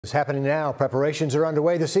It's happening now. Preparations are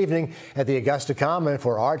underway this evening at the Augusta Common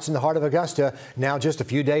for Arts in the Heart of Augusta, now just a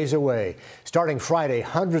few days away. Starting Friday,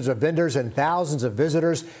 hundreds of vendors and thousands of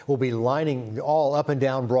visitors will be lining all up and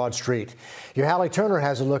down Broad Street. Your Hallie Turner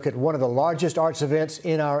has a look at one of the largest arts events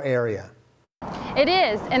in our area. It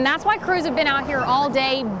is, and that's why crews have been out here all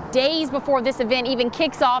day, days before this event even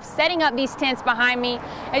kicks off, setting up these tents behind me.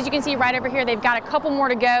 As you can see right over here, they've got a couple more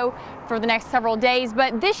to go for the next several days.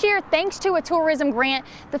 But this year, thanks to a tourism grant,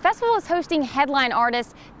 the festival is hosting headline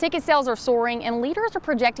artists, ticket sales are soaring, and leaders are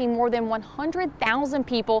projecting more than 100,000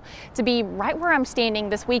 people to be right where I'm standing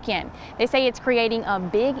this weekend. They say it's creating a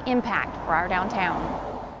big impact for our downtown.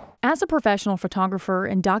 As a professional photographer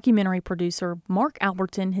and documentary producer, Mark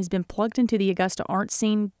Alberton has been plugged into the Augusta art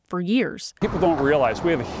scene for years. People don't realize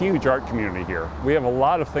we have a huge art community here. We have a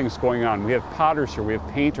lot of things going on. We have potters here, we have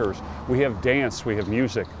painters, we have dance, we have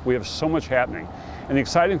music. We have so much happening. And the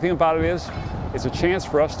exciting thing about it is, it's a chance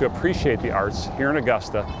for us to appreciate the arts here in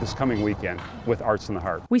Augusta this coming weekend with Arts in the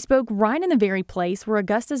Heart. We spoke right in the very place where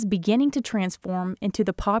Augusta's beginning to transform into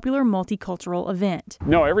the popular multicultural event.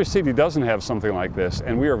 No, every city doesn't have something like this,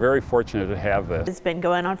 and we are very fortunate to have this. It's been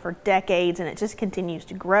going on for decades, and it just continues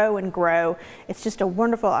to grow and grow. It's just a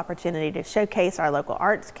wonderful opportunity to showcase our local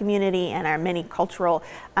arts community and our many cultural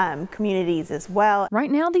communities as well.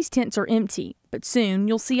 Right now, these tents are empty, but soon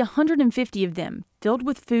you'll see 150 of them filled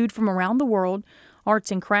with food from around the world,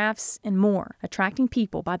 arts and crafts, and more, attracting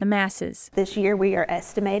people by the masses. This year we are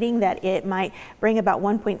estimating that it might bring about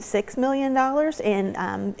 $1.6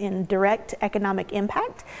 million in direct economic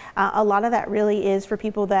impact. A lot of that really is for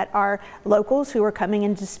people that are locals who are coming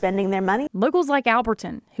and just spending their money. Locals like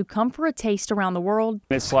Alberton, who come for a taste around the world.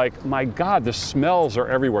 It's like, my God, the smells are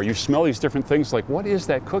everywhere. You smell these different things like, what is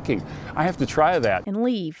that cooking? I have to try that. And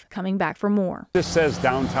leave, coming back for more. This says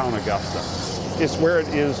downtown Augusta. It's where it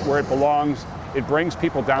is, where it belongs. It brings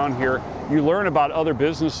people down here. You learn about other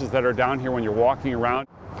businesses that are down here when you're walking around.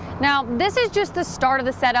 Now, this is just the start of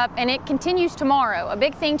the setup, and it continues tomorrow. A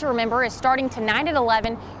big thing to remember is starting tonight at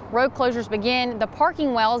 11, road closures begin. The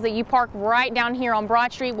parking wells that you park right down here on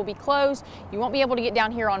Broad Street will be closed. You won't be able to get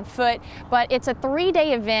down here on foot, but it's a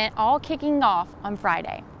 3-day event, all kicking off on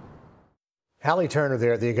Friday. Hallie Turner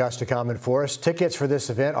there at the Augusta Common for us. Tickets for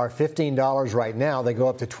this event are $15 right now. They go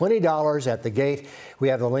up to $20 at the gate. We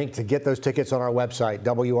have the link to get those tickets on our website,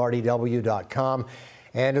 wrdw.com.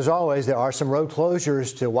 And as always, there are some road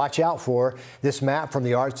closures to watch out for. This map from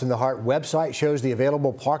the Arts in the Heart website shows the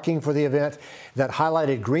available parking for the event. That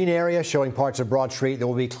highlighted green area showing parts of Broad Street that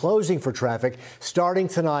will be closing for traffic starting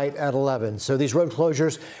tonight at 11. So these road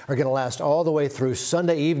closures are going to last all the way through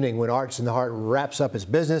Sunday evening when Arts in the Heart wraps up its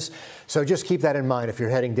business. So just keep that in mind if you're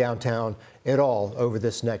heading downtown at all over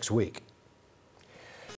this next week.